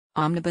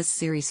Omnibus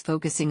series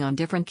focusing on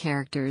different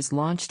characters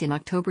launched in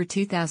October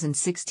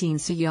 2016.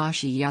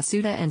 Tsuyoshi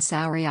Yasuda and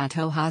Saori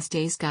Atoha's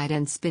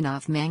Gaiden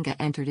spin-off manga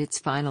entered its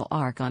final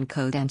arc on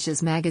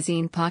Kodansha's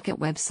magazine Pocket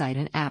website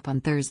and app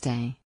on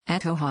Thursday.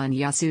 Atoha and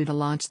Yasuda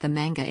launched the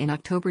manga in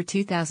October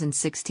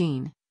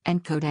 2016,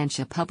 and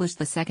Kodansha published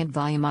the second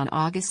volume on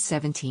August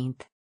 17.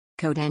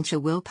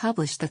 Kodansha will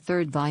publish the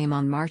third volume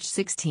on March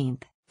 16.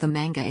 The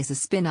manga is a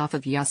spin-off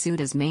of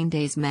Yasuda's main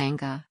days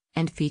manga,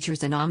 and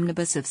features an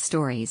omnibus of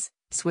stories,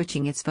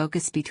 switching its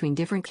focus between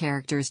different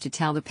characters to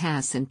tell the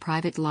past and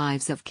private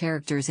lives of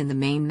characters in the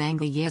main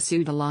manga.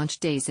 Yasuda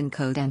launched Days in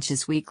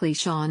Kodansha's weekly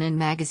shonen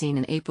magazine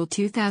in April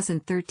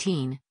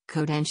 2013.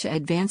 Kodansha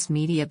Advanced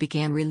Media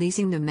began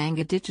releasing the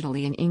manga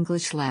digitally in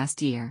English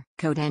last year.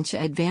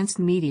 Kodansha Advanced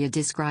Media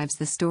describes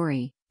the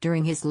story: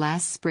 during his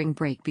last spring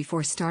break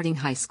before starting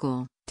high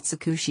school,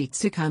 Tsukushi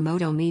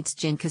Tsukamoto meets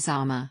Jin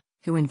Kazama,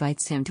 who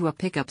invites him to a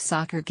pickup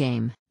soccer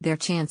game. Their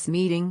chance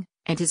meeting,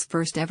 and his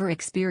first ever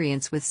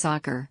experience with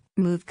soccer,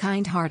 move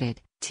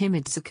kind-hearted,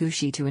 timid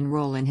Tsukushi to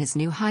enroll in his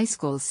new high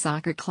school's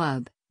soccer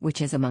club,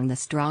 which is among the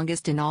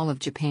strongest in all of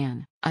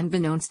Japan.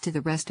 Unbeknownst to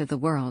the rest of the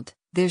world,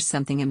 there's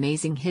something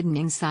amazing hidden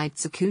inside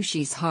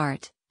Tsukushi's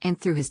heart, and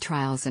through his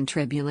trials and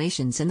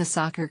tribulations in the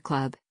soccer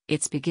club,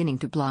 it's beginning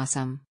to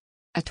blossom.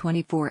 A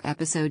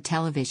 24-episode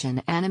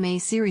television anime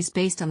series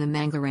based on the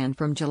manga ran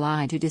from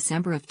July to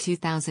December of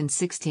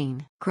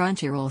 2016.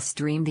 Crunchyroll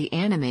streamed the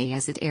anime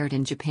as it aired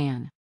in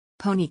Japan.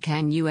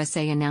 Ponycan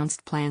USA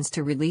announced plans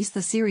to release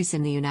the series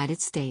in the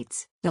United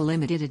States. The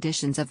limited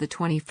editions of the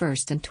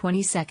 21st and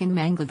 22nd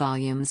manga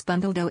volumes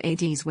bundled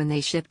OADs when they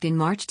shipped in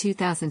March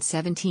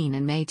 2017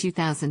 and May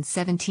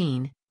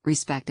 2017,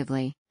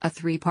 respectively. A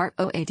three-part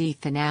OAD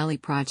finale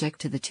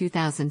project to the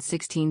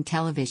 2016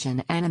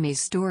 television anime's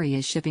story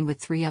is shipping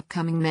with 3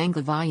 upcoming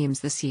manga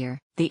volumes this year.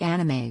 The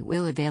anime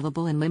will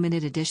available in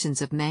limited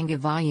editions of manga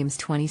volumes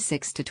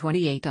 26 to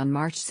 28 on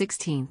March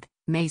 16,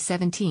 May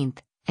 17,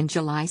 and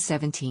July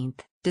 17.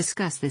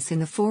 Discuss this in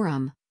the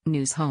forum,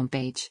 news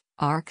homepage,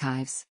 archives.